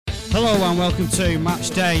Hello and welcome to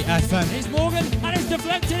Match Day FM. It's Morgan and it's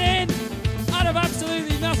deflected in out of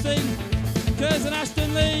absolutely nothing. Kieran and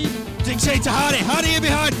Ashton lead. Dixie to Hardy. Hardy in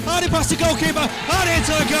behind. Hardy past the goalkeeper. Hardy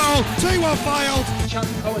into the goal. 2-1 failed. Chance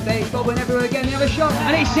for Colin Day. It's bobbling everywhere again. The other shot.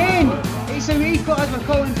 And it's in. It's a equaliser for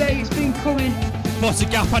Colin Day. It's been coming. Puts a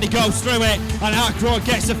gap and he goes through it. And Ackroyd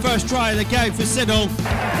gets the first try of the game for Siddle.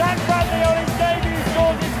 Dan Bradley on his debut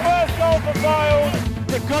scores his first goal for Wales.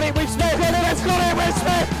 They've got it with Smith. They've got it with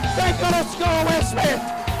Smith. They've got to score with Smith.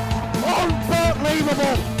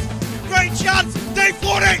 Unbelievable. Great chance. They've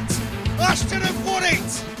won it. Ashton have won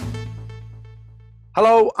it.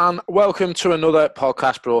 Hello and welcome to another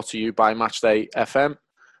podcast brought to you by Matchday FM.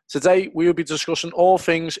 Today we will be discussing all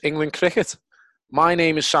things England cricket. My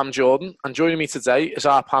name is Sam Jordan and joining me today is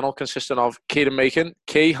our panel consisting of Kieran and Makin.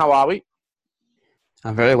 Key, how are we?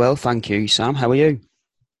 I'm very well, thank you, Sam. How are you?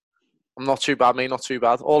 I'm not too bad, mate, not too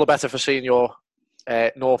bad. All the better for seeing your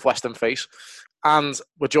northwestern face. And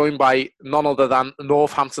we're joined by none other than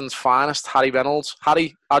Northampton's finest, Harry Reynolds.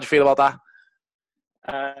 Harry, how do you feel about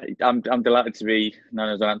that? I'm delighted to be known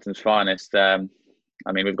as Northampton's finest. I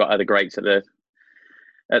mean, we've got other greats at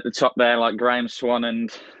the top there, like Graham Swan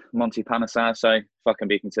and Monty Panesar. So if I can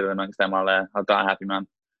be considered amongst them, I'll die a happy man.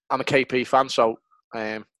 I'm a KP fan, so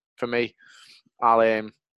for me,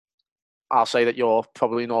 I'll say that you're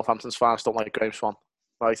probably Northampton's finest. Don't like Graham Swan,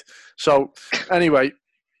 right? So anyway,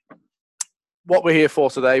 what we're here for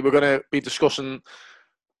today, we're going to be discussing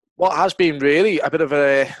what has been really a bit of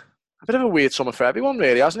a weird summer for everyone,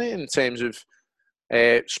 really, hasn't it? In terms of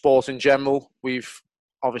sport in general, we've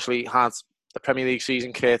obviously had the Premier League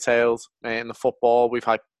season curtailed. In the football, we've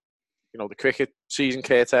had the cricket season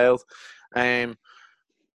curtailed.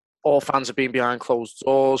 All fans have been behind closed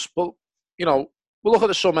doors, but we'll look at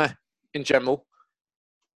the summer in general.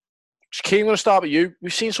 Kieran, I'm going to start with you.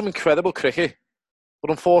 We've seen some incredible cricket,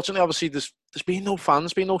 but unfortunately, obviously, there's been no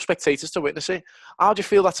fans, been no spectators to witness it. How do you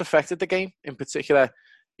feel that's affected the game, in particular,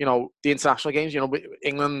 the international games?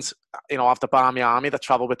 England, have the Barmy Army that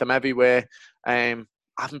travel with them everywhere. Haven't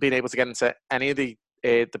been able to get into any of the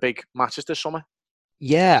big matches this summer.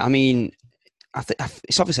 Yeah, I mean,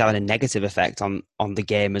 it's obviously having a negative effect on the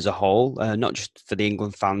game as a whole, not just for the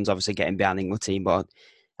England fans, obviously getting behind the England team, but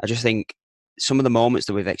I just think some of the moments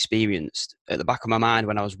that we've experienced, at the back of my mind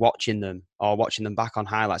when I was watching them or watching them back on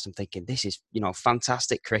highlights, I'm thinking, this is,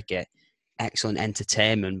 fantastic cricket, excellent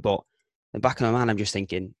entertainment. But in the back of my mind, I'm just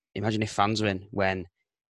thinking, imagine if fans were in when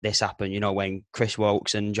this happened, when Chris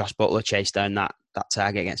Woakes and Josh Buttler chased down that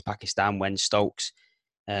target against Pakistan, when Stokes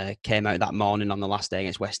came out that morning on the last day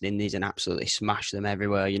against West Indies and absolutely smashed them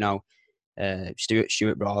everywhere,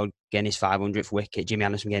 Stuart Broad getting his 500th wicket, Jimmy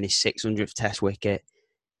Anderson getting his 600th test wicket.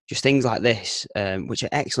 Just things like this, which are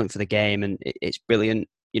excellent for the game, and it's brilliant.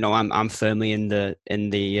 I'm firmly in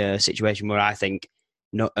the situation where I think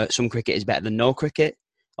some cricket is better than no cricket,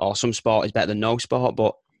 or some sport is better than no sport.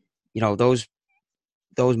 But those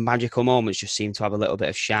magical moments just seem to have a little bit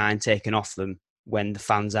of shine taken off them when the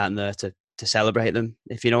fans aren't there to celebrate them.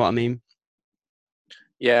 If you know what I mean.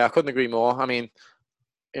 Yeah, I couldn't agree more. I mean,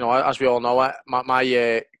 as we all know,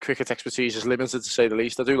 my cricket expertise is limited, to say the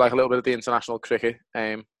least. I do like a little bit of the international cricket,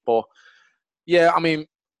 but yeah, I mean,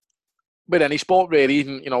 with any sport really,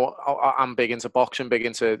 even I'm big into boxing, big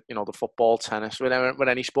into the football, tennis. With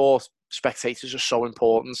any sport, spectators are so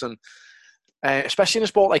important, and especially in a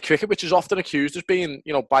sport like cricket, which is often accused as being,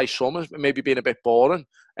 by some, as maybe being a bit boring.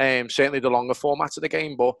 Certainly the longer formats of the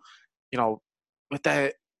game, but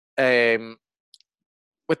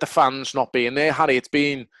with the fans not being there, Harry, it's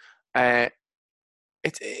been it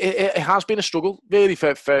has been a struggle really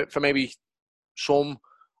for maybe some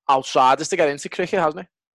outsiders to get into cricket, hasn't it?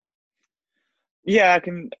 Yeah,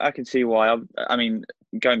 I can see why. I mean,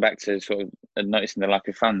 going back to sort of noticing the lack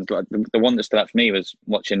of fans, like the one that stood out for me was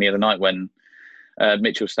watching the other night when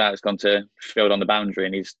Mitchell Stark's gone to field on the boundary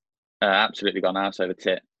and he's absolutely gone arse over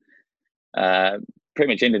tit.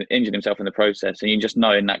 Pretty much injured himself in the process, and you just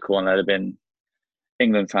know in that corner there'd have been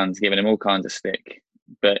England fans giving him all kinds of stick,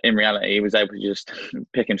 but in reality he was able to just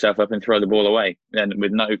pick himself up and throw the ball away, and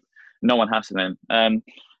with no one hassling him.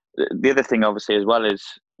 The other thing obviously as well is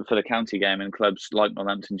for the county game, and clubs like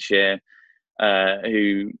Northamptonshire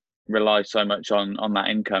who rely so much on that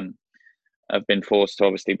income have been forced to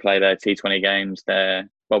obviously play their T20 games, their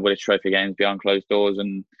Bob Willis Trophy games behind closed doors,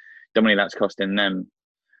 and the money that's costing them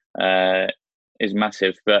is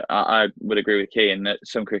massive. But I would agree with Kieran that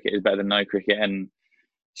some cricket is better than no cricket, and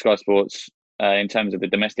Sky Sports, in terms of the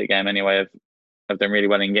domestic game anyway, have done really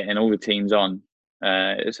well in getting all the teams on.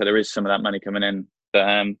 So there is some of that money coming in.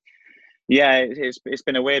 But Yeah, it's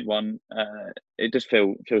been a weird one. It just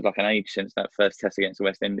feels like an age since that first test against the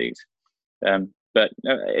West Indies. But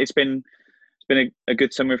it's been a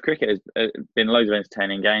good summer of cricket. It's been loads of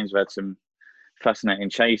entertaining games. We've had some fascinating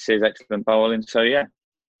chases, excellent bowling. So yeah.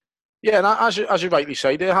 Yeah, and as you rightly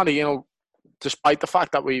say there, Harry, despite the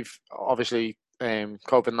fact that we've obviously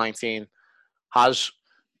COVID-19 has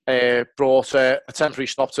brought a temporary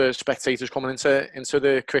stop to spectators coming into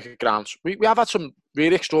the cricket grounds, we have had some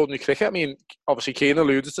really extraordinary cricket. I mean, obviously Kieran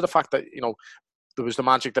alluded to the fact that there was the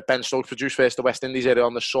magic that Ben Stokes produced versus the West Indies earlier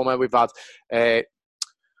on the summer. We've had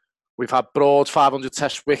Broad's 500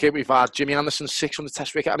 test wicket. We've had Jimmy Anderson's 600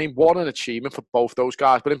 test wicket. I mean, what an achievement for both those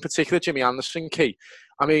guys, but in particular Jimmy Anderson, Key.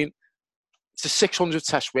 I mean, it's a 600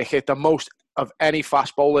 test wicket, the most of any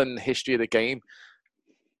fast bowler in the history of the game.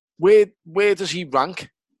 Where does he rank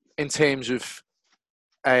in terms of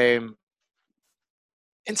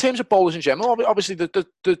bowlers in general? Obviously,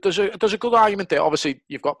 there's a good argument there. Obviously,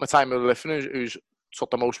 you've got Makin who's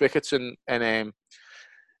took the most wickets in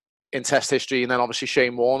Test history, and then obviously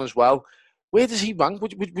Shane Warne as well. Where does he rank?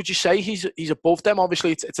 Would you say he's above them?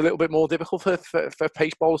 Obviously, it's a little bit more difficult for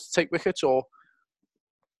pace bowlers to take wickets, or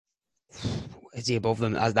is he above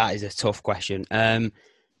them? That is a tough question.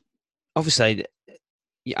 Obviously,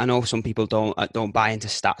 I know some people don't buy into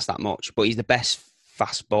stats that much, but he's the best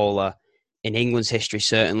fast bowler in England's history,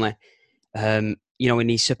 certainly. When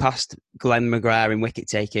he surpassed Glenn McGrath in wicket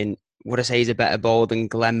taking, would I say he's a better bowler than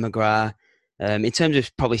Glenn McGrath? In terms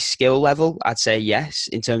of probably skill level, I'd say yes.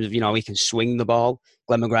 In terms of, he can swing the ball.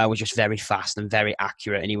 Glenn McGrath was just very fast and very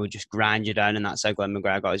accurate, and he would just grind you down, and that's how Glenn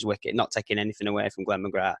McGrath got his wicket. Not taking anything away from Glenn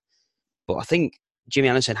McGrath. But I think Jimmy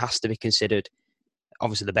Anderson has to be considered,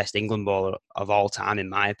 obviously, the best England bowler of all time, in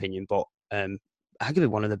my opinion, but arguably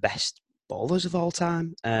one of the best bowlers of all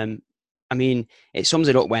time. I mean, it sums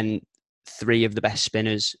it up when three of the best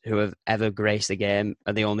spinners who have ever graced the game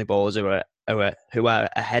are the only bowlers who are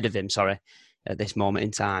ahead of him, at this moment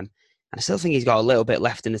in time. And I still think he's got a little bit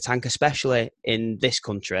left in the tank, especially in this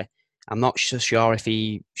country. I'm not so sure if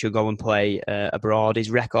he should go and play abroad.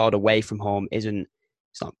 His record away from home it's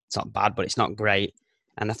not bad, but it's not great.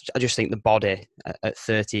 And I just think the body at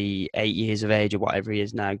 38 years of age or whatever he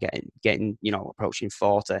is now, getting approaching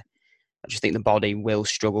 40, I just think the body will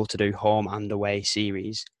struggle to do home and away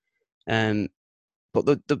series. But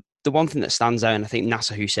the one thing that stands out, and I think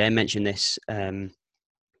Nasser Hussain mentioned this,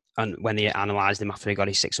 and when they analysed him after he got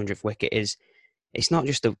his 600th wicket, is it's not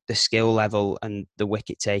just the skill level and the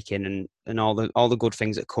wicket taking and all the good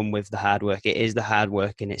things that come with the hard work. It is the hard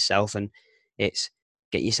work in itself, and it's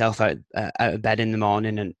get yourself out of bed in the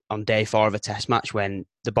morning and on day 4 of a test match when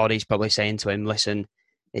the body's probably saying to him, listen,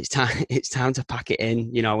 it's time to pack it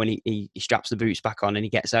in, when he straps the boots back on and he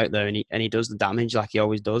gets out there and he does the damage like he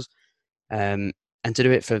always does. And to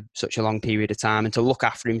do it for such a long period of time and to look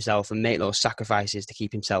after himself and make those sacrifices to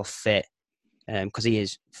keep himself fit, because he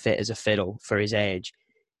is fit as a fiddle for his age,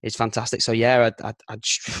 is fantastic. So yeah,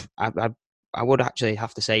 I would actually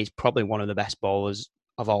have to say he's probably one of the best bowlers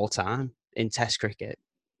of all time in Test cricket.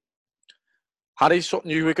 Harry, something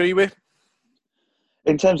you agree with?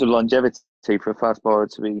 In terms of longevity for a fast bowler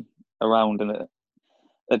to be around and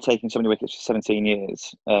taking so many wickets for 17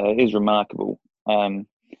 years is remarkable.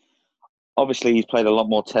 Obviously, he's played a lot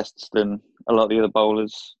more tests than a lot of the other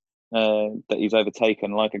bowlers that he's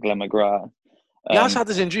overtaken, like a Glenn McGrath. He has had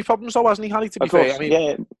his injury problems, though, hasn't he, Harry? To be fair, I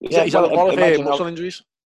mean, he's had a lot of muscle injuries.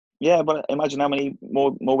 Yeah, but imagine how many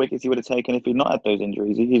more wickets he would have taken if he'd not had those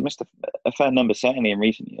injuries. He's missed a fair number, certainly in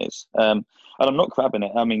recent years. And I'm not crabbing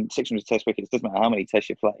it. I mean, 600 test wickets, doesn't matter how many tests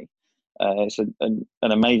you play. It's an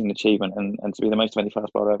amazing achievement, and to be the most of any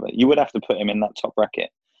fast bowler ever. You would have to put him in that top bracket.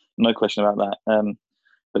 No question about that.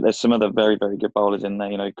 But there's some other very, very good bowlers in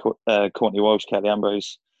there. Courtney Walsh, Kelly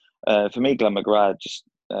Ambrose. For me, Glenn McGrath just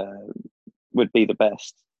would be the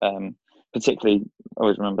best. Particularly, I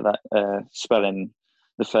always remember that spell in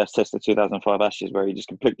the first test of 2005 Ashes where he just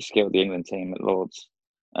completely skilled the England team at Lords.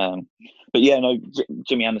 But yeah, no,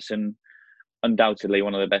 Jimmy Anderson, undoubtedly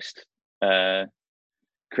one of the best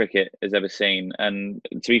cricket has ever seen. And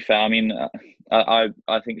to be fair, I mean, I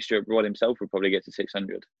think Stuart Broad himself would probably get to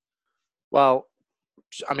 600. Well,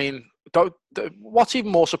 I mean, what's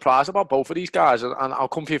even more surprised about both of these guys, and I'll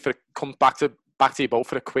come back to you both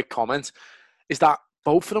for a quick comment, is that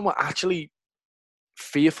both of them were actually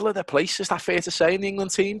fearful of their place. Is that fair to say, in the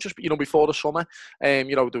England team? Just before the summer, there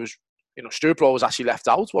was Stuart Broad was actually left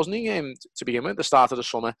out, wasn't he? To begin with, at the start of the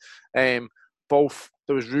summer, there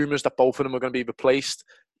was rumours that both of them were going to be replaced.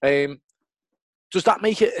 Does that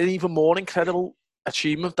make it an even more incredible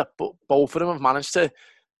achievement that both of them have managed to,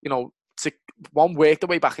 to one, work their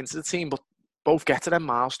way back into the team, but both get to them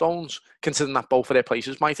milestones, considering that both of their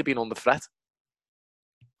places might have been under threat?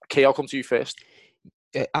 Kay, I'll come to you first.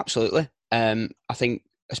 Yeah, absolutely. I think,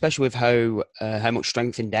 especially with how much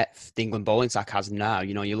strength in depth the England bowling attack has now,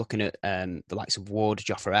 you're looking at the likes of Wood,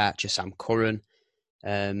 Jofra Archer, Sam Curran,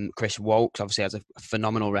 Chris Woakes obviously has a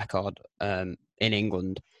phenomenal record in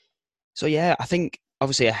England. So yeah, I think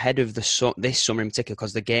obviously ahead of this summer in particular,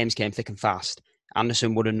 because the games came thick and fast,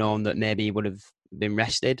 Anderson would have known that maybe he would have been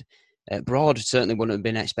rested. Broad certainly wouldn't have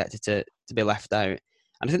been expected to be left out.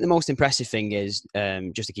 And I think the most impressive thing is,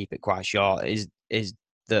 just to keep it quite short, is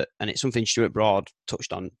that, and it's something Stuart Broad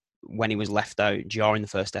touched on when he was left out during the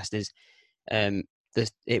first test, is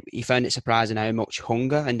he found it surprising how much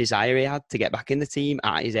hunger and desire he had to get back in the team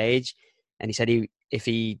at his age. And he said if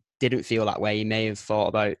he didn't feel that way, he may have thought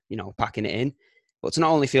about, packing it in. But to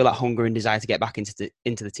not only feel that hunger and desire to get back into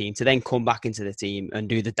the team, to then come back into the team and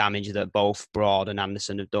do the damage that both Broad and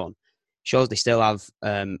Anderson have done, shows they still have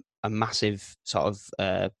a massive sort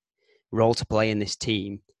of role to play in this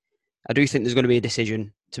team. I do think there's going to be a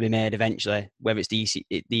decision to be made eventually, whether it's the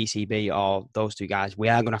ECB or those two guys. We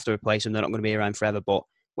are going to have to replace them. They're not going to be around forever. But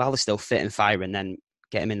while they're still fit and firing, then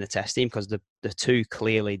get them in the test team, because they're two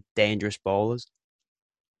clearly dangerous bowlers.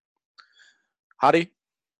 Harry?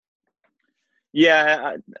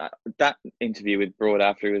 Yeah, that interview with Broad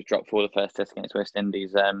after he was dropped for the first test against West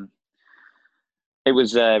Indies, it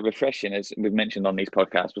was refreshing, as we've mentioned on these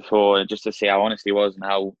podcasts before, just to see how honest he was and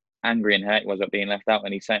how angry and hurt he was at being left out.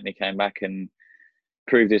 And he certainly came back and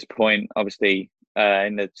proved his point. Obviously,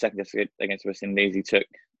 in the second test against West Indies, he took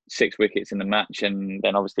 6 wickets in the match, and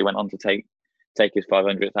then obviously went on to take his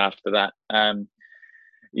 500th after that. I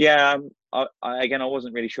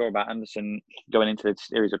wasn't really sure about Anderson going into the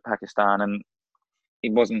series with Pakistan, and he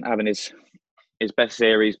wasn't having his best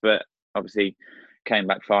series, but obviously came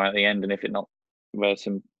back fine at the end. And if it not were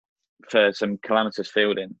for some calamitous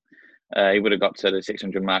fielding, he would have got to the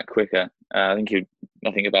 600 mark quicker. I think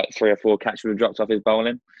about 3 or 4 catches would have dropped off his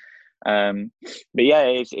bowling. But yeah,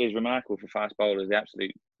 it's remarkable for fast bowlers, the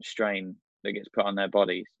absolute strain that gets put on their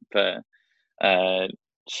bodies for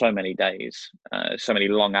so many days, so many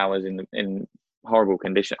long hours in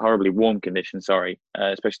horribly warm conditions,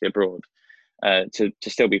 especially abroad, to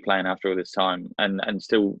still be playing after all this time and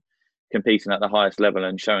still competing at the highest level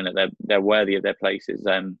and showing that they're worthy of their places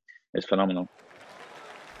is phenomenal.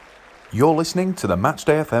 You're listening to the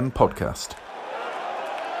Matchday FM podcast.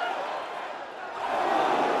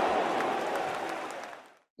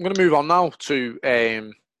 I'm going to move on now to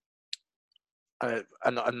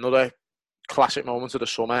another classic moment of the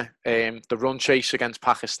summer, the run chase against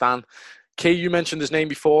Pakistan. Kay, you mentioned his name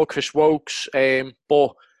before, Chris Woakes,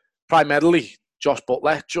 but primarily Josh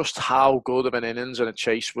Buttler. Just how good of an innings and a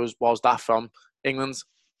chase was that from England?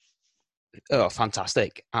 Oh,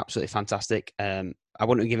 fantastic. Absolutely fantastic. I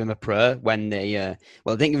wouldn't give him a prayer when they... I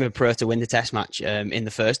didn't give him a prayer to win the test match in the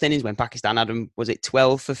first innings when Pakistan had him, was it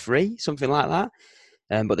 12 for 3? Something like that.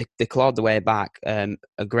 But they clawed the way back.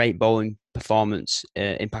 A great bowling performance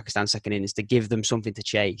in Pakistan's second innings to give them something to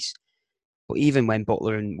chase. But even when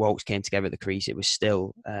Buttler and Woakes came together at the crease, it was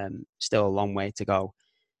still a long way to go.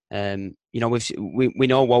 We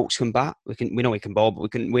know Woakes can bat. We know he can bowl,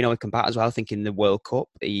 but we know he can bat as well. I think in the World Cup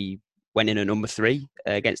he went in at number 3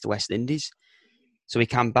 against the West Indies, so he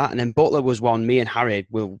can bat. And then Buttler was one. Me and Harry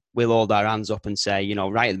will hold our hands up and say,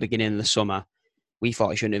 right at the beginning of the summer, we thought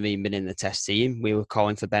he shouldn't have even been in the test team. We were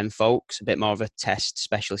calling for Ben Foakes, a bit more of a test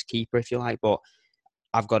specialist keeper, if you like. But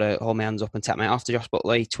I've got to hold my hands up and tap my hat off to Josh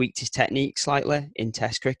Buttler. He tweaked his technique slightly in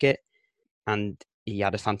Test cricket, and he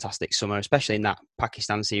had a fantastic summer, especially in that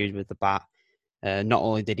Pakistan series with the bat. Not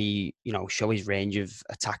only did he, show his range of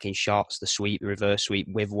attacking shots, the sweep, the reverse sweep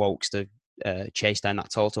with Woakes to chase down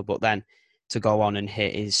that total, but then to go on and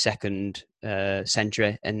hit his second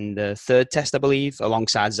century in the third test, I believe,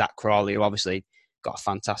 alongside Zach Crawley, who obviously got a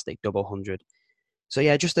fantastic double 100. So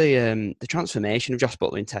yeah, just the transformation of Josh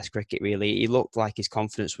Buttler in Test cricket, really. He looked like his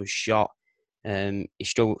confidence was shot. He's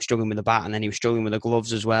struggling with the bat, and then he was struggling with the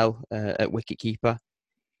gloves as well at wicketkeeper.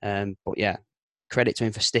 But yeah, credit to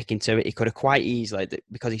him for sticking to it. He could have quite easily,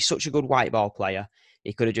 because he's such a good white ball player,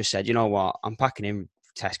 he could have just said, you know what, I'm packing in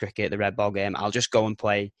Test cricket, the red ball game. I'll just go and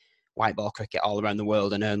play white ball cricket all around the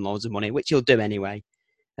world and earn loads of money, which he'll do anyway.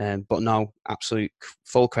 But no, absolute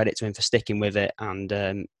full credit to him for sticking with it,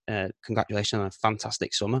 and congratulations on a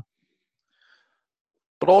fantastic summer.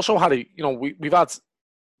 But also, Harry, we've had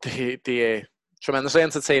the tremendously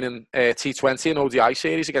entertaining T20 and ODI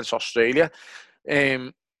series against Australia.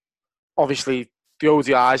 Obviously, the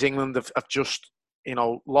ODIs, England have just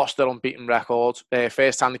lost their unbeaten record.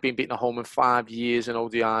 First time they've been beaten at home in 5 years in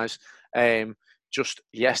ODIs. Just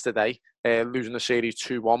yesterday, losing the series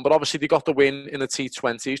 2-1. But obviously they got the win in the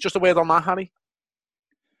T20s. Just a word on that, Harry?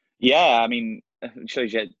 Yeah, I mean, it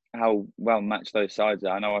shows you how well matched those sides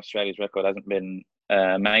are. I know Australia's record hasn't been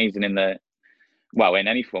amazing in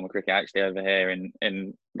any form of cricket actually over here in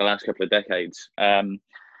the last couple of decades. And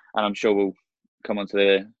I'm sure we'll come on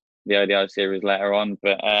to the ODI series later on.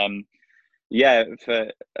 But yeah,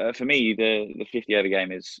 for me, the 50 over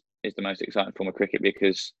game is the most exciting form of cricket,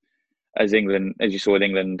 because as you saw with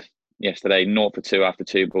England yesterday, 0 for 2 after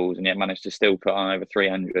 2 balls, and yet managed to still put on over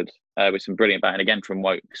 300 with some brilliant batting again from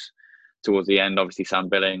Wokes towards the end. Obviously, Sam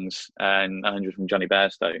Billings and 100 from Johnny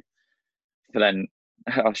Bairstow. For then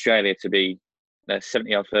Australia to be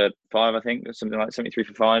 70 off for 5, I think, or something like 73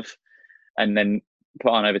 for 5, and then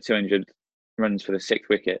put on over 200 runs for the 6th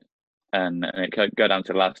wicket, and it could go down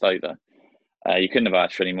to the last over. You couldn't have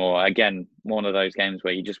asked for any more. Again, one of those games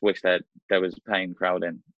where you just wish that there was a paying crowd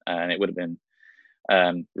in, and it would have been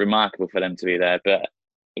remarkable for them to be there. But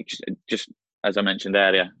just as I mentioned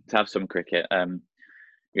earlier, to have some cricket,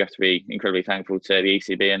 you have to be incredibly thankful to the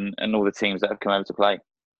ECB and all the teams that have come over to play.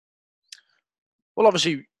 Well,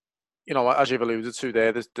 obviously, as you've alluded to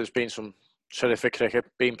there, there's been some terrific cricket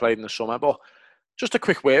being played in the summer. But just a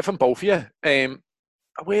quick word from both of you. A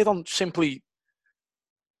word on simply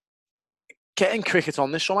getting cricket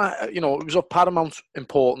on this summer. It was of paramount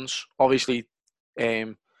importance. Obviously,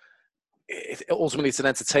 ultimately it's an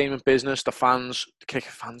entertainment business. The fans, the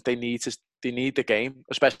cricket fans, they need the game,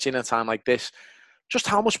 especially in a time like this. Just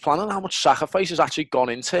how much planning, how much sacrifice has actually gone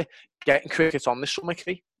into getting cricket on this summer,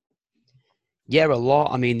 Kieran? Yeah, a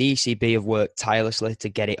lot. I mean, the ECB have worked tirelessly to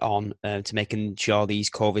get it on, to making sure these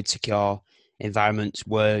COVID-secure environments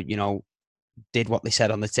were, did what they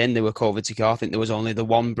said on the tin. They were COVID secure. I think there was only the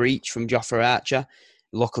one breach from Jofra Archer.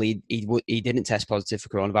 Luckily, he didn't test positive for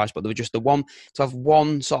coronavirus, but there was just the one. To have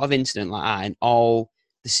one sort of incident like that in all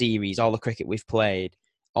the series, all the cricket we've played,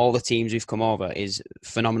 all the teams who've come over is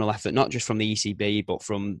phenomenal effort, not just from the ECB, but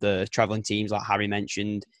from the travelling teams like Harry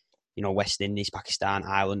mentioned, West Indies, Pakistan,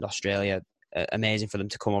 Ireland, Australia. Amazing for them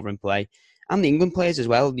to come over and play. And the England players as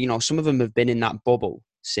well. Some of them have been in that bubble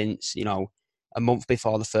since, a month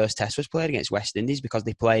before the first test was played against West Indies, because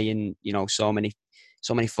they play in, so many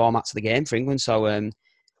formats of the game for England. So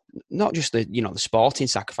not just the sporting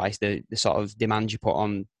sacrifice, the sort of demand you put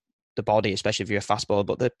on the body, especially if you're a fast bowler,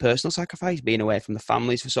 but the personal sacrifice, being away from the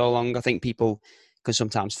families for so long. I think people can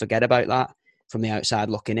sometimes forget about that from the outside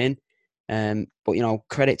looking in. But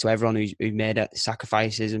credit to everyone who made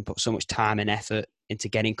sacrifices and put so much time and effort into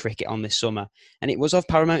getting cricket on this summer. And it was of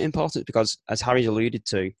paramount importance because, as Harry's alluded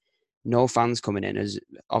to, no fans coming in has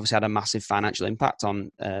obviously had a massive financial impact on,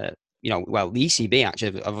 the ECB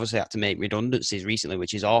actually have obviously had to make redundancies recently,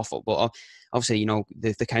 which is awful. But obviously,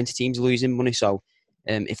 the county teams are losing money. So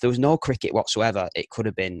if there was no cricket whatsoever, it could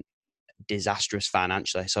have been disastrous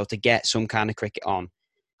financially. So to get some kind of cricket on,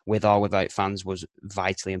 with or without fans, was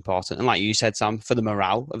vitally important. And like you said, Sam, for the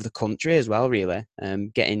morale of the country as well, really,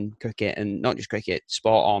 getting cricket, and not just cricket,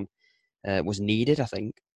 sport on was needed, I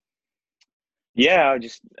think. Yeah, I'll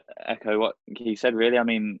just echo what he said, really. I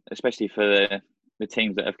mean, especially for the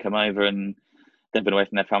teams that have come over and they've been away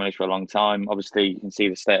from their families for a long time. Obviously, you can see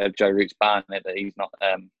the state of Joe Root's ban, that he's not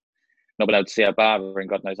been able to see our barber in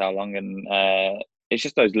God knows how long. And it's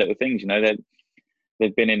just those little things,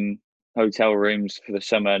 they've been in hotel rooms for the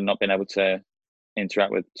summer and not been able to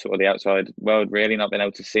interact with sort of the outside world, really, not been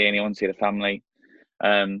able to see anyone, see the family.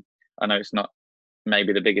 I know it's not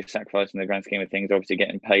maybe the biggest sacrifice in the grand scheme of things, obviously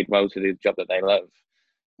getting paid well to do the job that they love,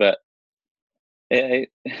 but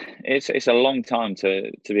it's a long time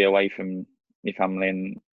to be away from your family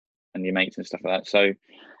and your mates and stuff like that. So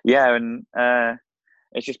yeah, and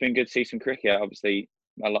it's just been good to see some cricket. Obviously,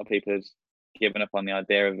 a lot of people have given up on the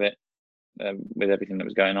idea of it with everything that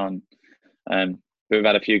was going on. But we've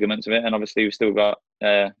had a few good months of it, and obviously we've still got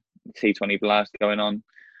T20 Blast going on.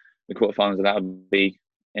 The quarterfinals of that will be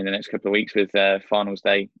in the next couple of weeks, with finals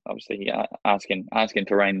day obviously asking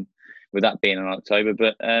for rain, with that being in October.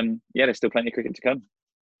 But there's still plenty of cricket to come.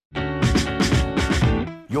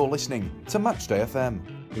 You're listening to Matchday FM.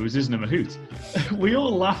 It was Isn't It a Hoot? We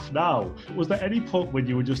all laugh now. Was there any point when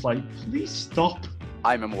you were just like, please stop?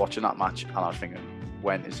 I remember watching that match and I was thinking,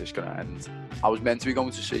 when is this going to end? I was meant to be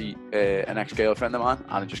going to see an ex-girlfriend of mine,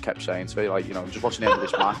 and I just kept saying to her, just watching the end of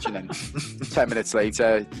this match, and then 10 minutes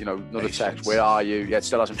later, another text, where are you? Yeah, it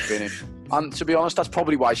still hasn't finished. And to be honest, that's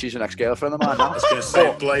probably why she's an ex-girlfriend of mine now. I was going to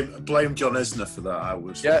say, blame John Isner for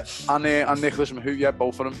that. Yeah, and Nicholas and yeah,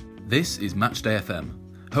 both of them. This is Matchday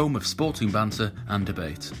FM, home of sporting banter and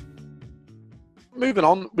debate. Moving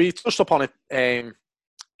on, we touched upon it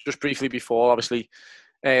just briefly before, obviously,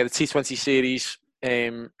 the T20 series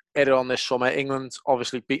earlier on this summer. England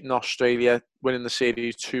obviously beating Australia, winning the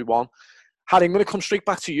series 2-1. Harry, I'm going to come straight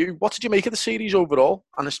back to you. What did you make of the series overall?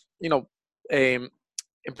 And it's, in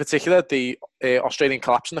particular, the Australian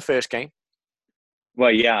collapse in the first game.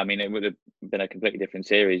 Well, yeah, I mean, it would have been a completely different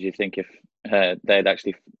series. You think if they'd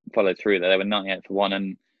actually followed through there, they were 98 for 1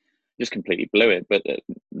 and just completely blew it. But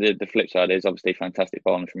the flip side is obviously fantastic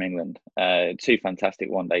bowling from England. Two fantastic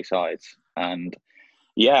one-day sides. And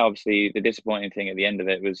yeah, obviously the disappointing thing at the end of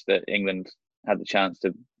it was that England had the chance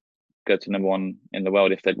to go to number 1 in the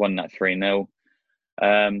world if they'd won that 3-0.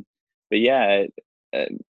 But yeah,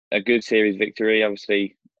 a good series victory.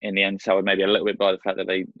 Obviously, in the end, soured maybe a little bit by the fact that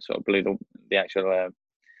they sort of blew the actual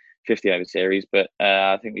 50-over series. But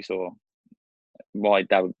I think we saw why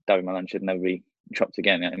David Malan should never be chopped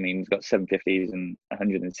again. I mean, he's got 750s and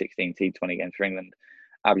 116 T20 games for England,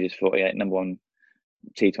 averages 48, number 1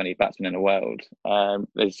 T20 batsman in the world.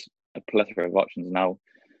 There's a plethora of options now.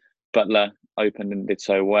 Butler opened and did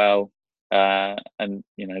so well, and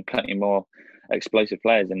plenty more explosive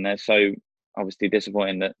players in there. So obviously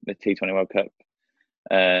disappointing that the T20 World Cup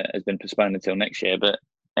has been postponed until next year, but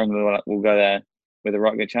England will go there with a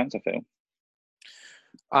right good chance, I feel.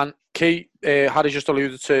 And Key, Harry just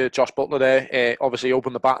alluded to Josh Butler there. Obviously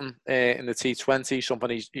opened the batting in the T20, something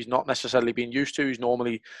he's not necessarily been used to. He's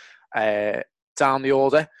normally down the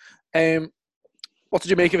order. What did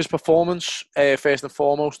you make of his performance, first and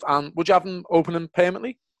foremost? And would you have him opening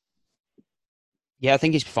permanently? Yeah, I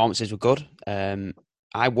think his performances were good.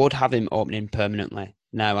 I would have him opening permanently.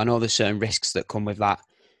 Now, I know there's certain risks that come with that,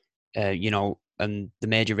 and the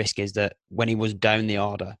major risk is that when he was down the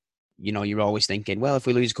order, you're always thinking, well, if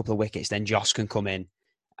we lose a couple of wickets, then Josh can come in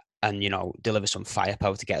and, deliver some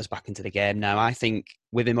firepower to get us back into the game. Now, I think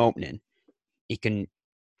with him opening, he can,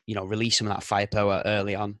 release some of that firepower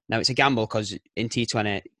early on. Now, it's a gamble because in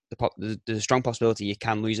T20, there's a strong possibility you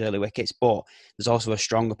can lose early wickets, but there's also a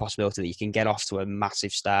stronger possibility that you can get off to a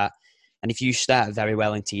massive start. And if you start very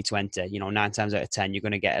well in T20, 9 times out of 10, you're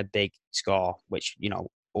going to get a big score, which,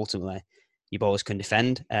 ultimately your bowlers can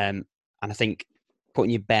defend. And I think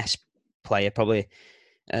putting your best player, probably,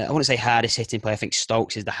 I wouldn't say hardest hitting player. I think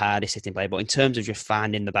Stokes is the hardest hitting player. But in terms of just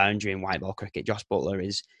finding the boundary in white ball cricket, Josh Butler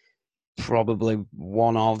is probably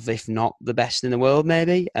one of, if not the best in the world,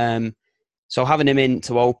 maybe. So having him in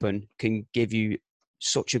to open can give you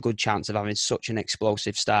such a good chance of having such an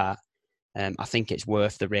explosive start. I think it's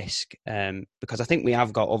worth the risk because I think we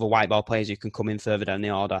have got other white ball players who can come in further down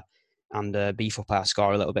the order and beef up our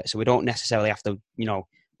score a little bit. So we don't necessarily have to,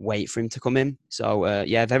 wait for him to come in. So,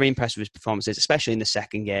 very impressed with his performances, especially in the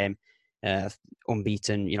second game,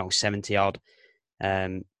 unbeaten, 70-odd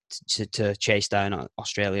to chase down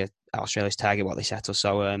Australia's target, what they settle.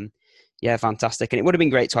 So, fantastic. And it would have been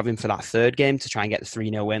great to have him for that third game to try and get the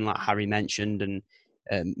 3-0 win, like Harry mentioned, and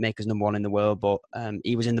make us number 1 in the world. But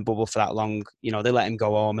he was in the bubble for that long. They let him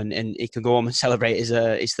go home and he could go home and celebrate his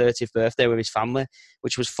 30th birthday with his family,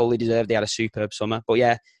 which was fully deserved. They had a superb summer. But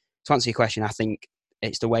yeah, to answer your question, I think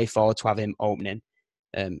it's the way forward to have him opening.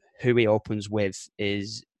 Who he opens with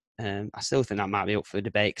is, I still think that might be up for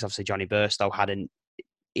debate because obviously Johnny Burstow had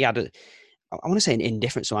I want to say an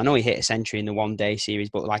indifferent summer. I know he hit a century in the one-day series,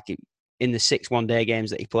 but in the 6 one-day games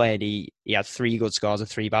that he played, he had 3 good scores and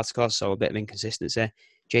 3 bad scores, so a bit of inconsistency.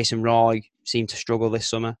 Jason Roy seemed to struggle this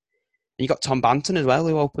summer. And you got Tom Banton as well,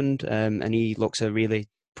 who opened, and he looks a really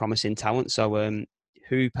promising talent. So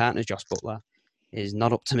who partners Josh Butler is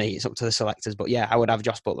not up to me. It's up to the selectors. But yeah, I would have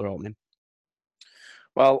Josh Butler opening.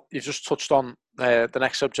 Well, you've just touched on the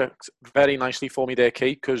next subject very nicely for me there,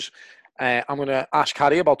 Keith, because I'm going to ask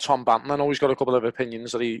Harry about Tom Banton. I know he's got a couple of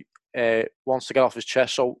opinions that he wants to get off his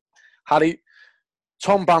chest. So, Harry,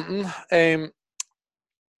 Tom Banton,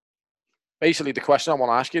 basically the question I want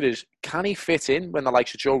to ask you is, can he fit in when the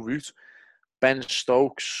likes of Joe Root, Ben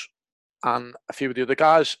Stokes, and a few of the other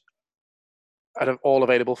guys are all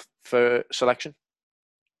available for selection?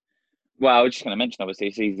 Well, I was just going to mention, obviously,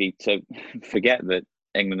 it's easy to forget that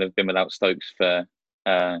England have been without Stokes for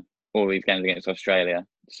all these games against Australia.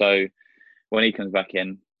 So when he comes back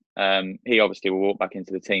in, he obviously will walk back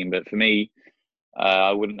into the team. But for me,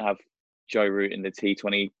 I wouldn't have Joe Root in the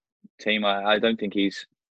T20 team. I don't think he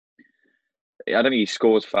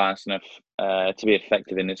scores fast enough to be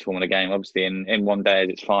effective in this form of the game. Obviously, in one day,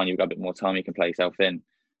 it's fine. You've got a bit more time you can play yourself in.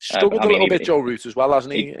 Struggled a little bit, Joe Root, as well,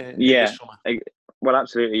 hasn't he? Yeah. Well,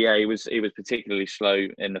 absolutely. Yeah, he was particularly slow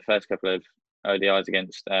in the first couple of ODIs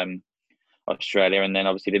against Australia, and then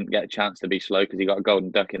obviously didn't get a chance to be slow because he got a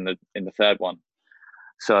golden duck in the third one.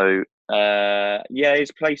 So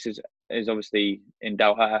his place is obviously in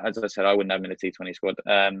doubt. As I said, I wouldn't have him in the T20 squad.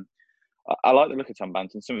 I like the look of Tom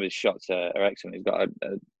Banton. Some of his shots are excellent. He's got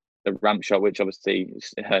a the ramp shot, which obviously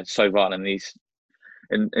is so vital in these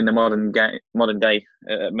in the modern day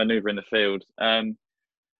manoeuvre in the field.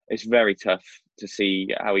 It's very tough to see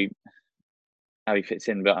how he fits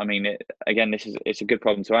in. But I mean, it's a good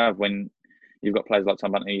problem to have when you've got players like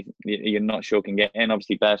Tom Banton you're not sure can get in.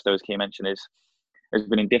 Obviously, Bairstow, as Kieran mentioned, has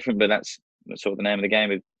been indifferent, but that's sort of the name of the game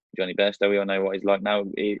with Johnny Bairstow. We all know what he's like now.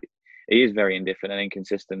 He is very indifferent and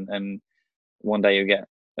inconsistent, and one day you get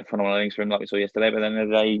a phenomenal innings from him like we saw yesterday, but then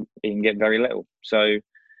the day he can get very little. So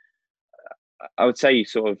I would say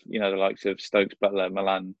sort of, the likes of Stokes, Butler,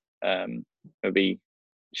 Milan would be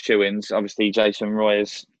shoo-ins. Obviously, Jason Roy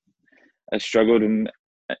has struggled, and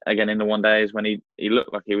again in the one days when he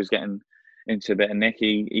looked like he was getting into a bit of nick,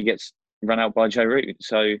 he gets run out by Joe Root.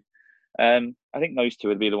 So I think those two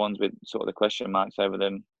would be the ones with sort of the question marks over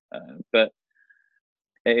them. But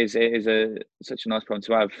it is such a nice problem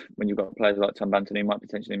to have when you've got players like Tom Banton who might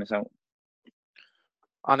potentially miss out.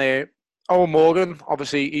 And Owen Morgan,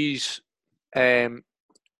 obviously he's had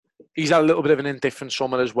a little bit of an indifferent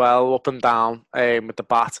summer as well, up and down with the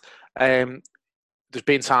bat. There's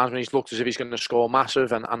been times when he's looked as if he's going to score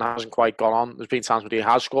massive and hasn't quite got on. There's been times when he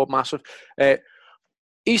has scored massive.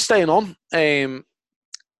 He's staying on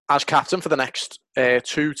as captain for the next 2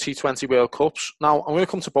 T20 World Cups. Now, I'm going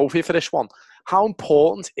to come to both of you for this one. How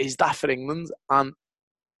important is that for England? And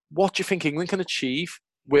what do you think England can achieve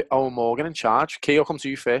with Owen Morgan in charge? Key, I'll come to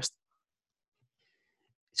you first.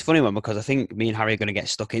 It's a funny one because I think me and Harry are going to get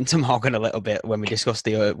stuck into Morgan a little bit when we discuss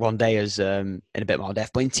the one dayers in a bit more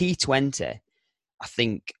depth. But in T20, I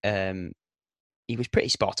think he was pretty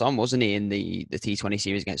spot on, wasn't he, in the T20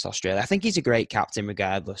 series against Australia? I think he's a great captain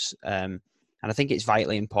regardless. And I think it's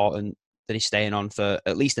vitally important that he's staying on for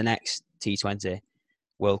at least the next T20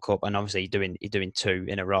 World Cup. And obviously he's doing 2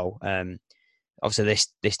 in a row. Obviously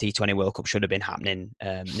this T20 World Cup should have been happening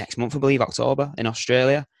next month, I believe, October in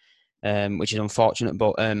Australia. Which is unfortunate,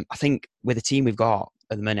 but I think with the team we've got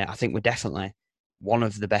at the minute, I think we're definitely one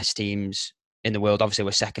of the best teams in the world. Obviously,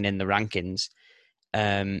 we're second in the rankings.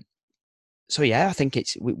 So yeah, I think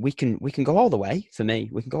we can go all the way. For me,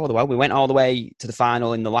 we can go all the way. We went all the way to the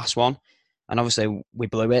final in the last one, and obviously we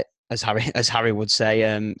blew it, as Harry would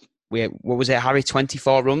say. What was it, Harry?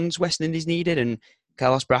 24 runs West Indies needed, and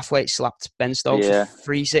Carlos Brathwaite slapped Ben Stokes for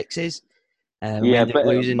 3 sixes. But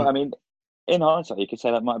I mean, in hindsight, you could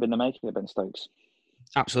say that might have been the making of Ben Stokes.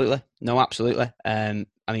 Absolutely. No, absolutely. I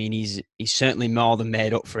mean, he's certainly more than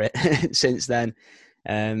made up for it since then.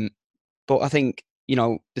 But I think,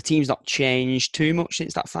 the team's not changed too much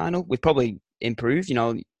since that final. We've probably improved.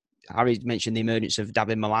 Harry mentioned the emergence of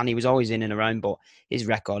David Milan. He was always in and around, but his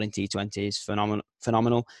record in T20 is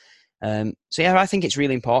phenomenal. So yeah, I think it's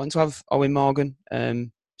really important to have Owen Morgan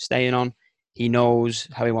staying on. He knows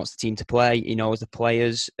how he wants the team to play. He knows the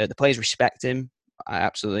players. The players respect him. I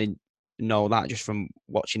absolutely know that just from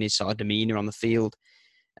watching his sort of demeanour on the field.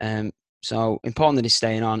 So important that he's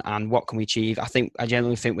staying on. And what can we achieve? I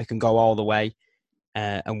genuinely think we can go all the way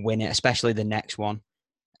and win it, especially the next one.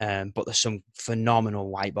 But there's some phenomenal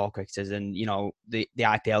white ball cricketers, and the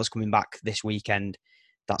IPL is coming back this weekend.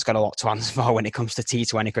 That's got a lot to answer for when it comes to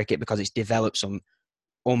T20 cricket, because it's developed some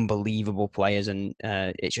unbelievable players, and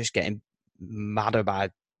it's just getting madder by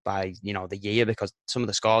the year, because some of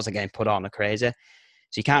the scores are getting put on are crazy.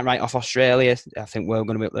 So you can't write off Australia. I think we're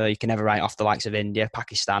going to be up there. You can never write off the likes of India.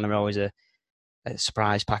 Pakistan are always a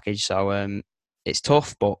surprise package. So it's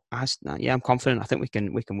tough, but I'm confident. I think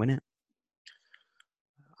we can win it.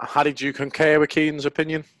 How did you concur with Keenan's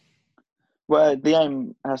opinion? Well, the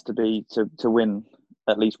aim has to be to win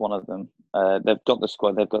at least one of them. They've got the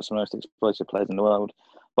squad. They've got some of the most explosive players in the world.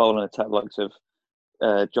 Bowling attack likes of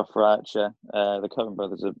Jofra Archer, the Cohen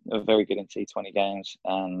brothers are very good in T20 games,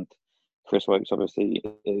 and Chris Wokes obviously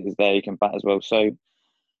is there. He can bat as well. So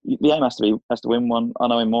the aim has to win one. I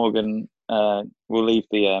know in Morgan we'll leave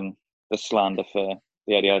the slander for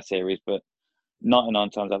the ODI series, but 99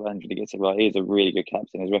 times out of 100 he gets it right. He is a really good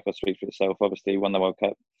captain. His record speaks for itself. Obviously, he won the World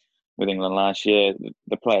Cup with England last year.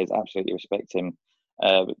 The players absolutely respect him.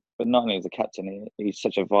 But not only as a captain, he's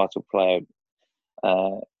such a vital player.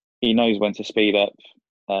 He knows when to speed up.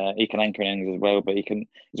 He can anchor innings as well, but he's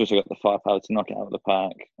also got the firepower to knock it out of the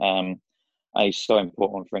park. He's so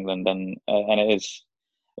important for England, and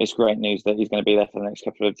it's great news that he's going to be there for the next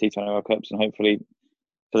couple of T20 World Cups, and hopefully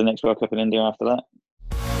for the next World Cup in India after that.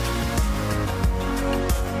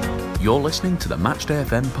 You're listening to the Matchday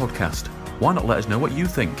FM podcast. Why not let us know what you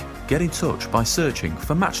think? Get in touch by searching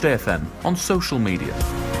for Matchday FM on social media.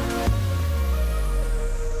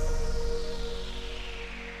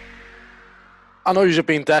 I know you've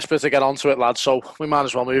been desperate to get onto it, lads, so we might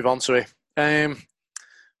as well move on to it.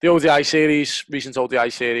 the ODI series, recent ODI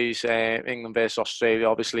series, England versus Australia,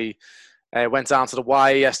 obviously went down to the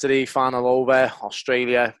wire yesterday, final over.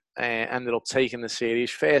 Australia ended up taking the series.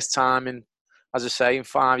 First time in, as I say, in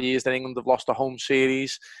 5 years that England have lost a home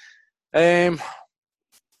series. Key,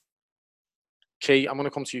 I'm going to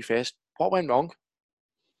come to you first. What went wrong?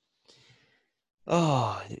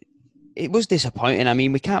 Oh, it was disappointing. I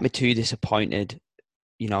mean, we can't be too disappointed,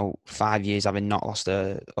 5 years having not lost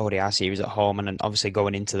a ODI series at home, and then obviously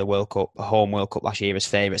going into the World Cup, a home World Cup last year as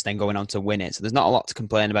favourites, then going on to win it. So there's not a lot to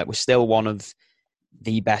complain about. We're still one of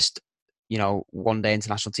the best, one-day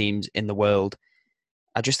international teams in the world.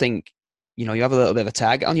 I just think, you have a little bit of a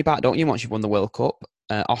target on your back, don't you, once you've won the World Cup?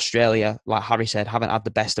 Australia, like Harry said, haven't had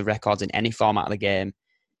the best of records in any format of the game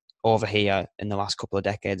over here in the last couple of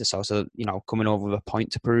decades or so. So, coming over with a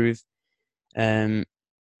point to prove.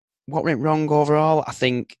 What went wrong overall? I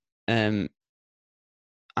think it's,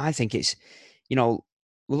 we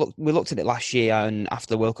looked at it last year and after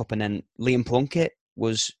the World Cup, and then Liam Plunkett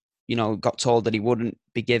was, got told that he wouldn't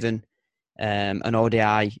be given an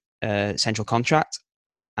ODI central contract.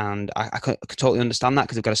 And I could totally understand that,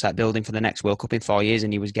 because they've got to start building for the next World Cup in 4 years,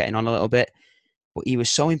 and he was getting on a little bit. But he was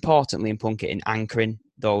so important, Liam Plunkett, in anchoring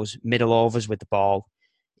those middle overs with the ball.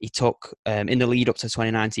 He took, in the lead up to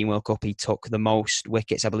 2019 World Cup, he took the most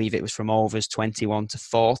wickets. I believe it was from overs 21 to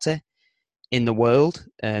 40 in the world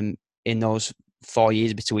in those 4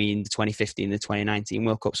 years between the 2015 and the 2019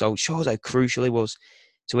 World Cup. So it shows how crucial he was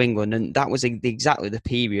to England. And that was exactly the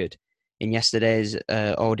period in yesterday's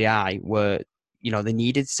ODI where, they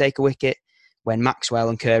needed to take a wicket. When Maxwell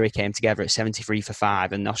and Curry came together at 73 for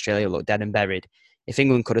 5 and Australia looked dead and buried, if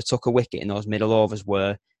England could have took a wicket in those middle overs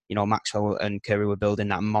where, Maxwell and Curry were building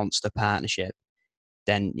that monster partnership,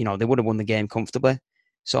 then, they would have won the game comfortably.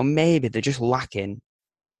 So maybe they're just lacking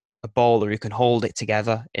a bowler who can hold it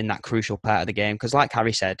together in that crucial part of the game. Because like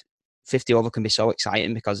Harry said, 50 over can be so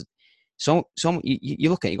exciting, because you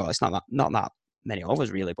look at it, you go, it's not that many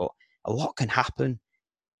overs really, but a lot can happen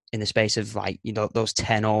in the space of those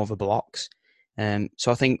 10 over blocks.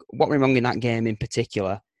 So I think what went wrong in that game in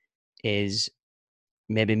particular is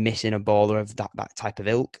maybe missing a bowler of that type of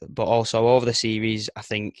ilk. But also over the series, I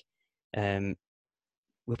think we're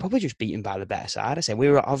probably just beaten by the better side. I say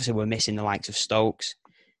we're missing the likes of Stokes.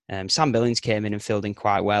 Sam Billings came in and filled in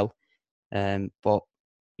quite well. But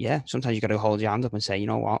yeah, sometimes you've got to hold your hand up and say, you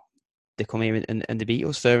know what, they come here and they beat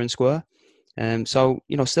us fair and square. So,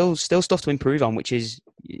 still stuff to improve on, which is,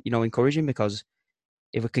 encouraging, because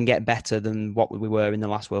if we can get better than what we were in the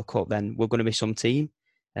last World Cup, then we're going to be some team.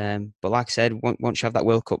 But like I said, once you have that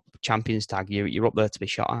World Cup champions tag, you're up there to be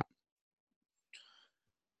shot at.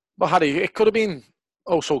 Well, Harry, it could have been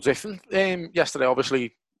so different yesterday.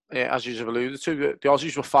 Obviously, as you've alluded to, the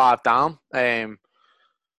Aussies were 5 down. Less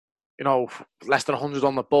than 100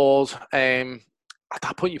 on the board. At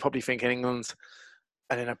that point, you're probably thinking England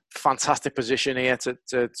are in a fantastic position here to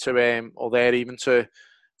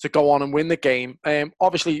go on and win the game.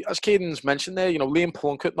 Obviously, as Kieran's mentioned there, Liam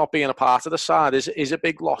Plunkett not being a part of the side is a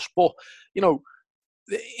big loss. But,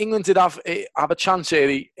 England did have a chance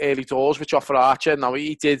early doors with Jofra Archer. Now,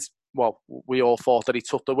 he did, well, we all thought that he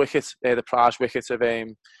took the wicket, the prize wicket of, I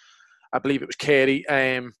believe it was Carey,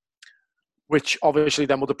 which obviously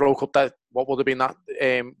then would have broke up that, what would have been that,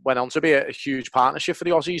 went on to be a huge partnership for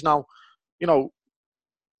the Aussies. Now,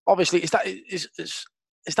 obviously, is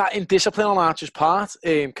that indiscipline on Archer's part?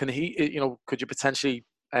 Can he, could you potentially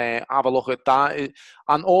have a look at that?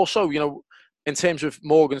 And also, in terms of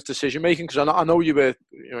Morgan's decision making, because I know you were,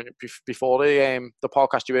 before the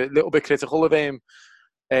podcast, you were a little bit critical of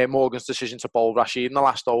Morgan's decision to bowl Rashid in the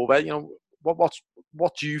last over.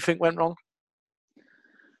 What do you think went wrong?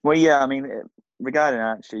 Well, yeah, I mean, regarding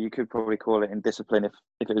Archer, you could probably call it indiscipline if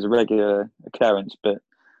it was a regular occurrence, but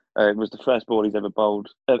it was the first ball he's ever bowled,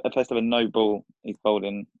 first ever no ball he's bowled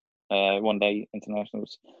in one-day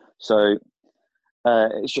internationals. So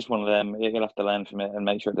it's just one of them. You'll have to learn from it and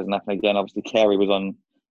make sure it doesn't happen again. Obviously, Carey was on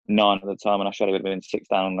 9 at the time, and Australia would have been 6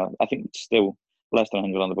 down. I think still less than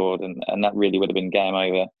 100 on the board, and that really would have been game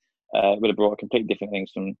over. It would have brought completely different things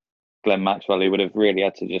from Glenn Maxwell, who would have really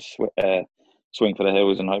had to just swing for the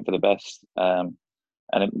hills and hope for the best. And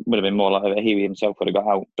it would have been more like he himself would have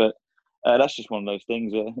got out. But that's just one of those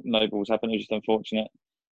things that no balls happen. It was just unfortunate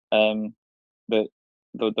that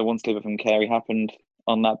the one sliver from Carey happened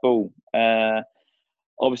on that ball.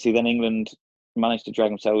 Obviously, then England managed to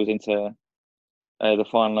drag themselves into the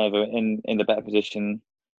final over in the better position.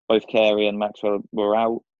 Both Carey and Maxwell were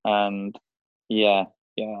out, and yeah.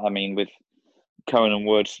 I mean, with Cohen and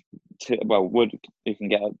Wood, Wood who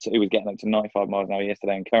was getting up to 95 miles an hour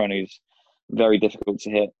yesterday, and Cohen who's very difficult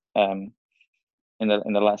to hit.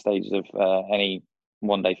 in the last stages of any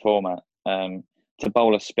one-day format. To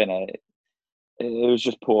bowl a spinner, it was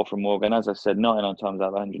just poor from Morgan. As I said, 99 times out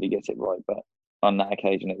of 100 he gets it right, but on that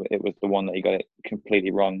occasion it was the one that he got it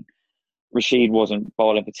completely wrong. Rashid wasn't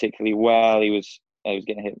bowling particularly well. He was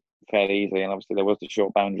getting hit fairly easily, and obviously there was the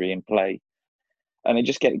short boundary in play, and it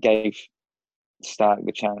just gave Stark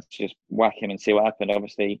the chance to just whack him and see what happened.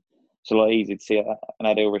 Obviously, it's a lot easier to see an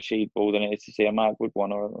Adil Rashid ball than it is to see a Mark Wood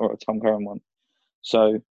one or a Tom Curran one.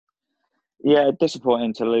 So, yeah,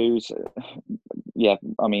 disappointing to lose. Yeah,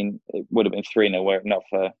 I mean, it would have been 3-0 were it not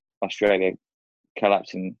for Australia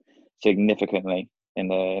collapsing significantly in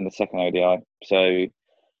the second ODI. So,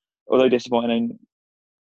 although disappointing,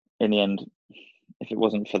 in the end, if it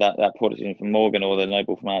wasn't for that poor decision from Morgan or the no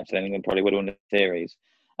ball from Alex, then England probably would have won the series.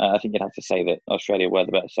 I think you'd have to say that Australia were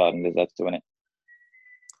the better side and deserved to win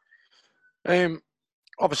it.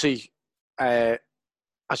 Obviously, as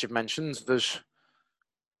you've mentioned,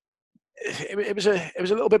 it was a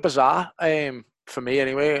little bit bizarre for me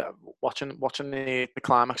anyway. Watching the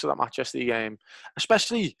climax of that match yesterday,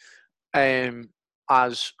 especially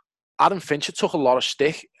as Adam Finch had took a lot of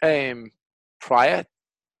stick prior,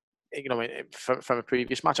 from a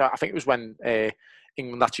previous match. I think it was when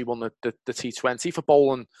England actually won the T20 for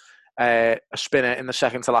bowling a spinner in the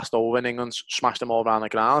second to last over, and England smashed them all around the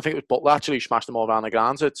ground. I think it was Butler actually who smashed them all around the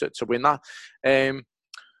ground to win that.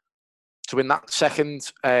 To win that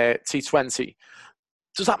second T20.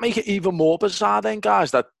 Does that make it even more bizarre then,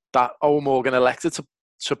 guys, that Owen Morgan elected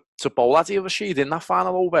to bowl Adil Rashid in that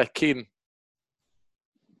final over? Kieran?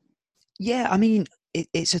 Yeah, I mean,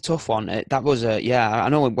 it's a tough one. That was I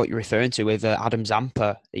know what you're referring to with Adam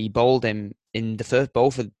Zampa. He bowled him in the first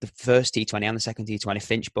bowl for the first T20 and the second T20.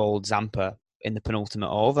 Finch bowled Zampa in the penultimate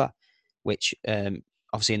over, which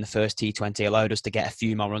obviously in the first T20 allowed us to get a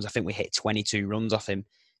few more runs. I think we hit 22 runs off him,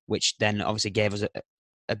 which then obviously gave us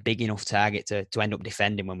a big enough target to end up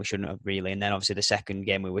defending when we shouldn't have really. And then obviously the second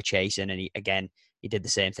game we were chasing, and he did the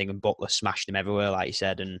same thing, and Butler smashed him everywhere, like you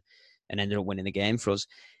said, and ended up winning the game for us.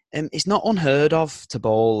 It's not unheard of to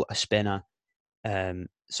bowl a spinner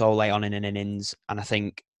so late on in an innings, and I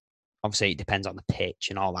think obviously it depends on the pitch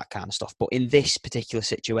and all that kind of stuff. But in this particular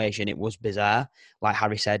situation, it was bizarre. Like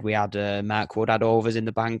Harry said, we had Mark Wood had overs in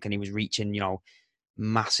the bank, and he was reaching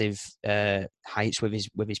massive heights with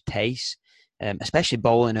his pace, especially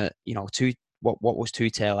bowling at what was two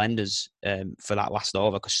tail enders for that last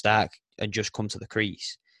over, because Stark had just come to the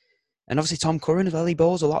crease. And obviously Tom Curran as well, he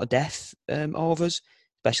bowls a lot of death overs,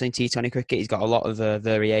 especially in T20 cricket. He's got a lot of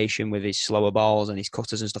variation with his slower balls and his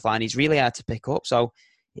cutters and stuff, and he's really hard to pick up. So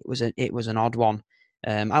it was an odd one.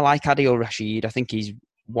 I like Adil Rashid. I think he's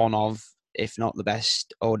one of, if not the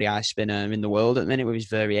best ODI spinner in the world at the minute with his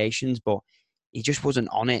variations, but he just wasn't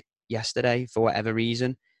on it yesterday for whatever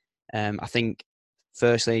reason. I think,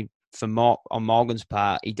 firstly, on Morgan's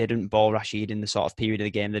part, he didn't bowl Rashid in the sort of period of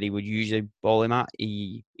the game that he would usually bowl him at.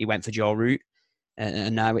 He went for Joe Root,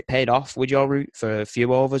 and now it paid off with Joe Root for a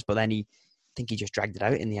few overs, but then I think he just dragged it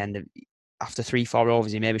out in the end. After 3-4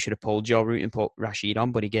 overs, he maybe should have pulled Joe Root and put Rashid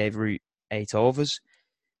on, but he gave Root 8 overs,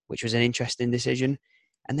 which was an interesting decision.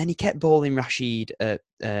 And then he kept bowling Rashid at,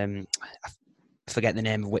 I forget the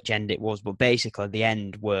name of which end it was, but basically the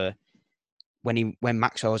end were when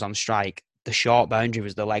Maxwell was on strike, the short boundary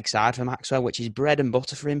was the leg side for Maxwell, which is bread and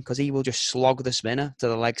butter for him, because he will just slog the spinner to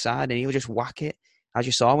the leg side and he'll just whack it, as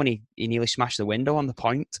you saw when he nearly smashed the window on the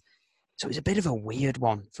point. So it was a bit of a weird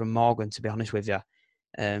one from Morgan, to be honest with you.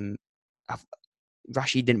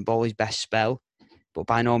 Rashid didn't bowl his best spell, but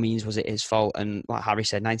by no means was it his fault. And like Harry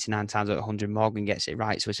said, 99 times out of 100, Morgan gets it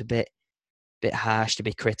right. So it's a bit harsh to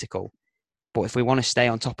be critical. But if we want to stay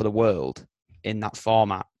on top of the world in that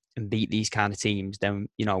format and beat these kind of teams, then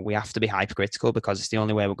we have to be hypercritical, because it's the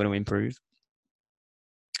only way we're going to improve.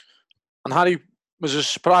 And Harry, was it a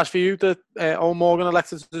surprise for you that Owen Morgan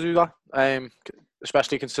elected to do that,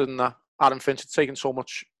 especially considering that Adam Finch had taken so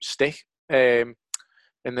much stick in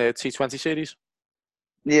the T20 series?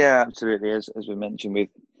 Yeah, absolutely. As we mentioned, with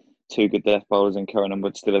two good death bowlers and Curran and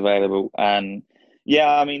Wood still available. And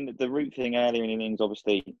yeah, I mean, the Root thing earlier in innings,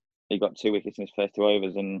 obviously, he got 2 wickets in his first 2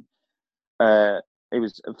 overs, and it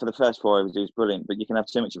was, for the first 4 overs, it was brilliant. But you can have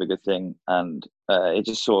too much of a good thing, and it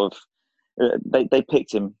just sort of they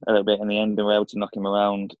picked him a little bit in the end and were able to knock him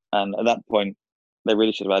around. And at that point, they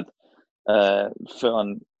really should have had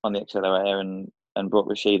foot on the accelerator and brought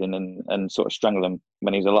Rashid in and sort of strangled him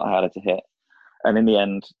when he was a lot harder to hit. And in the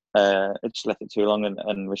end, it just left it too long,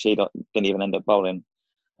 and Rashid didn't even end up bowling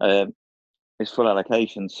his full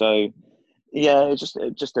allocation. So yeah, it's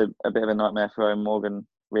just a bit of a nightmare for Owen Morgan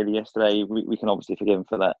really yesterday. We can obviously forgive him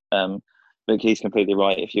for that. Look, he's completely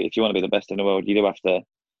right. If you want to be the best in the world, you do have to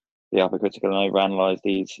be hypercritical and overanalyze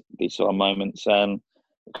these sort of moments,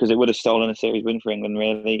 because it would have stolen a series win for England,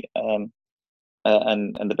 really. And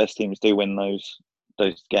the best teams do win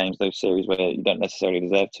those games, those series where you don't necessarily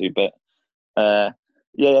deserve to. But at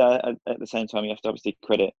the same time, you have to obviously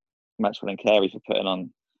credit Maxwell and Carey for putting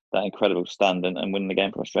on that incredible stand and winning the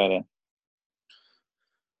game for Australia.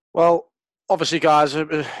 Well, obviously, guys,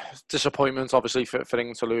 disappointment, obviously, for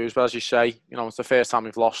England to lose. But as you say, it's the first time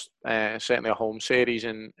we've lost, certainly a home series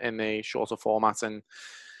in a shorter format in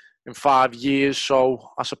 5 years. So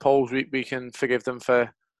I suppose we can forgive them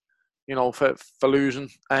for losing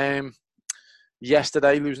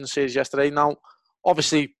yesterday, losing the series yesterday. Now,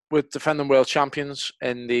 obviously, we're defending world champions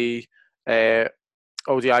in the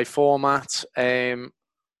ODI format.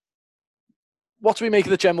 What do we make of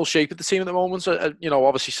the general shape of the team at the moment?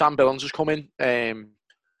 Obviously Sam Billings has come in.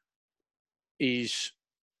 He's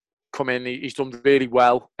come in. He's done really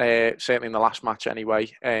well, certainly in the last match anyway.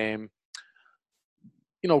 Can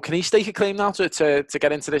he stake a claim now to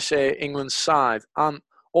get into this England side? And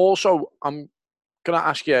also, I'm going to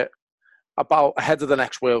ask you about ahead of the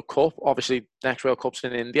next World Cup. Obviously, the next World Cup's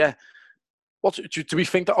in India. Do we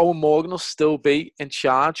think that Owen Morgan will still be in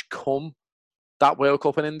charge come that World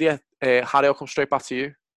Cup in India? Harry, I'll come straight back to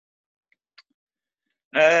you.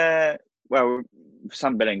 Well,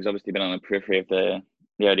 Sam Billings obviously been on the periphery of the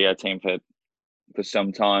ODI team for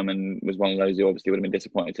some time, and was one of those who obviously would have been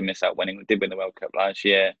disappointed to miss out when England did win the World Cup last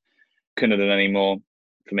year. Couldn't have done any more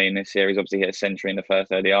for me in this series. Obviously hit a century in the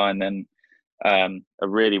first ODI, and then a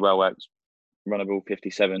really well worked run of all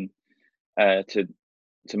 57 to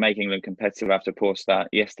make England competitive after a poor start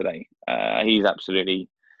yesterday. He's absolutely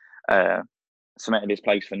cemented his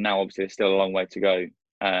place for now. Obviously, there's still a long way to go.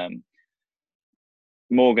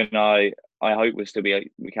 Morgan, I hope will still be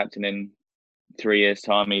captain in 3 years'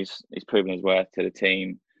 time. He's proven his worth to the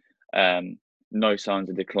team. No signs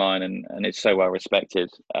of decline, and it's so well respected.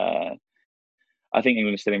 I think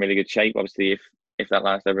England is still in really good shape. Obviously, if that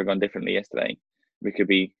last ever gone differently yesterday, we could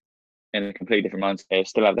be in a completely different mindset.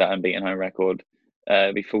 Still have that unbeaten home record.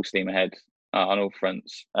 Be full steam ahead on all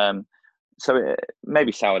fronts. So it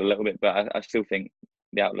maybe soured a little bit, but I still think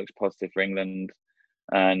the outlook's positive for England.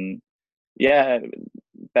 And yeah,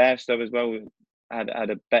 Bairstow as well had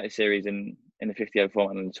a better series in the 50-over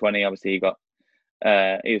format than the 20. Obviously, he got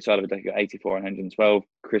either side of it. He got 84 and 112.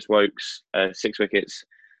 Chris Wokes 6 wickets.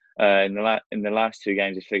 In the last 2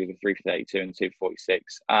 games, his figures were 3 for 32 and 2 for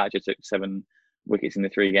 46. Archer took 7 wickets in the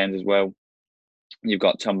 3 games as well. You've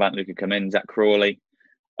got Tom Banton who could come in, Zach Crawley,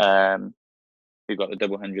 who got the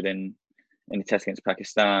double 100 in the test against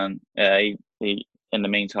Pakistan. He in the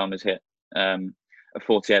meantime has hit a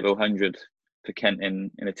 48 100 for Kent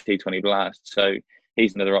in a T20 blast. So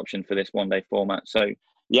he's another option for this one-day format. So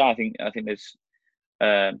yeah, I think there's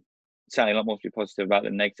certainly a lot more to be positive about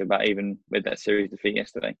than negative about, even with that series defeat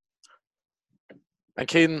yesterday. And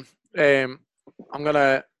Kieran, I'm going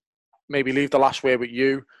to maybe leave the last word with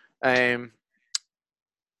you.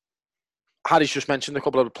 Harry's just mentioned a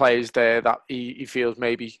couple of the players there that he feels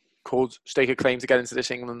maybe could stake a claim to get into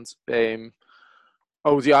this England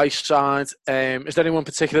ODI side. Is there anyone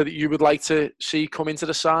particular that you would like to see come into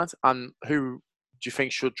the side, and who do you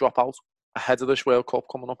think should drop out ahead of this World Cup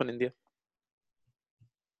coming up in India?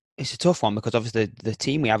 It's a tough one because obviously the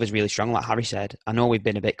team we have is really strong, like Harry said. I know we've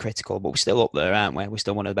been a bit critical, but we're still up there, aren't we? We're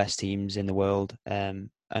still one of the best teams in the world. And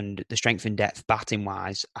the strength and depth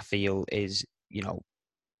batting-wise, I feel is,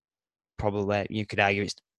 probably, you could argue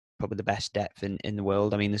it's probably the best depth in the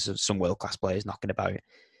world. I mean, there's some world-class players knocking about.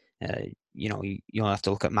 You don't have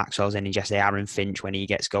to look at Maxwell's innings yesterday, Aaron Finch when he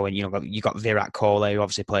gets going. You got Virat Kohli, who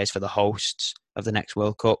obviously plays for the hosts of the next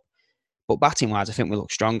World Cup. But batting-wise, I think we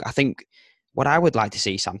look strong. I think what I would like to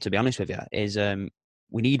see, Sam, to be honest with you, is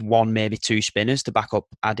we need 1, maybe 2 spinners to back up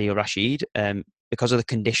Adil Rashid because of the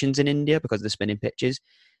conditions in India, because of the spinning pitches.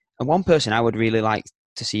 And one person I would really like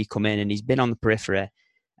to see come in, and he's been on the periphery,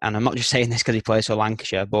 and I'm not just saying this because he plays for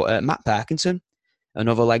Lancashire, but Matt Parkinson,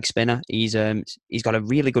 another leg spinner. He's got a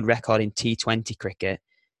really good record in T20 cricket,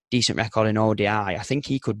 decent record in ODI. I think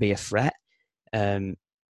he could be a threat in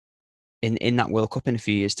that World Cup in a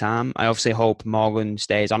few years' time. I obviously hope Morgan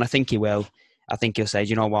stays on. I think he will. I think he'll say,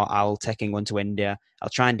 you know what, I'll take England to India. I'll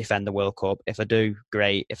try and defend the World Cup. If I do,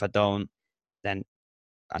 great. If I don't, then,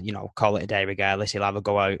 call it a day regardless. He'll either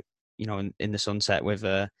go out, in the sunset with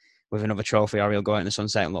another trophy, or he'll go out in the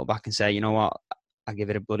sunset and look back and say, you know what, I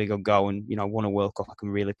give it a bloody good go and, won a World Cup. I'm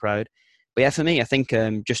really proud. But yeah, for me, I think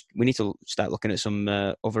we need to start looking at some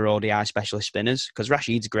other ODI specialist spinners, because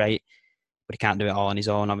Rashid's great, but he can't do it all on his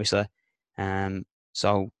own, obviously.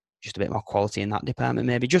 So just a bit more quality in that department,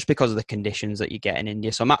 maybe just because of the conditions that you get in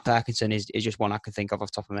India. So Matt Parkinson is just one I can think of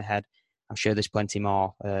off the top of my head. I'm sure there's plenty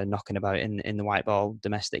more knocking about in the white ball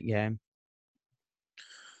domestic game.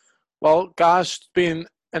 Well, guys, it's been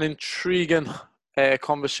an intriguing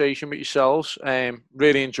conversation with yourselves.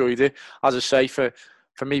 Really enjoyed it. As I say, for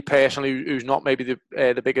me personally, who's not maybe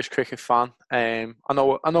the biggest cricket fan, I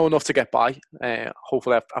know enough to get by.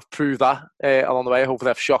 Hopefully, I've proved that along the way.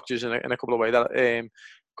 Hopefully, I've shocked you in a couple of ways.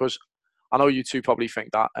 Because I know you two probably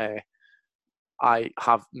think that I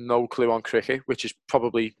have no clue on cricket, which is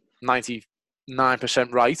probably 99%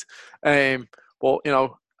 right. But you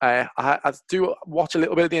know, I do watch a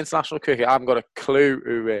little bit of the international cricket. I haven't got a clue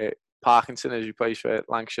who Parkinson is, who plays for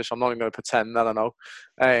Lancashire, so I'm not even going to pretend that I know.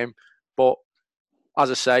 But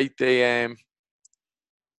as I say, I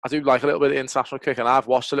do like a little bit of international cricket, and I've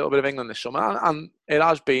watched a little bit of England this summer, and it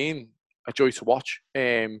has been a joy to watch.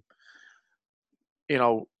 You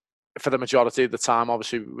know, for the majority of the time,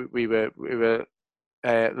 obviously we were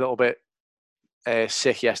a little bit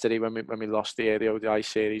sick yesterday when we lost the ODI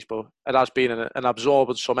series, but it has been an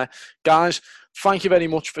absorbent summer. Guys, thank you very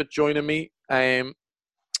much for joining me. As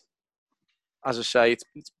I say, it's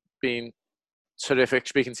been terrific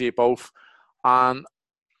speaking to you both. And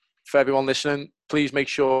for everyone listening, please make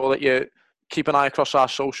sure that you keep an eye across our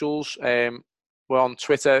socials. We're on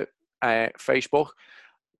Twitter, Facebook.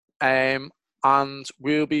 And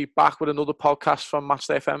we'll be back with another podcast from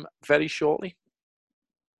Matchday FM very shortly.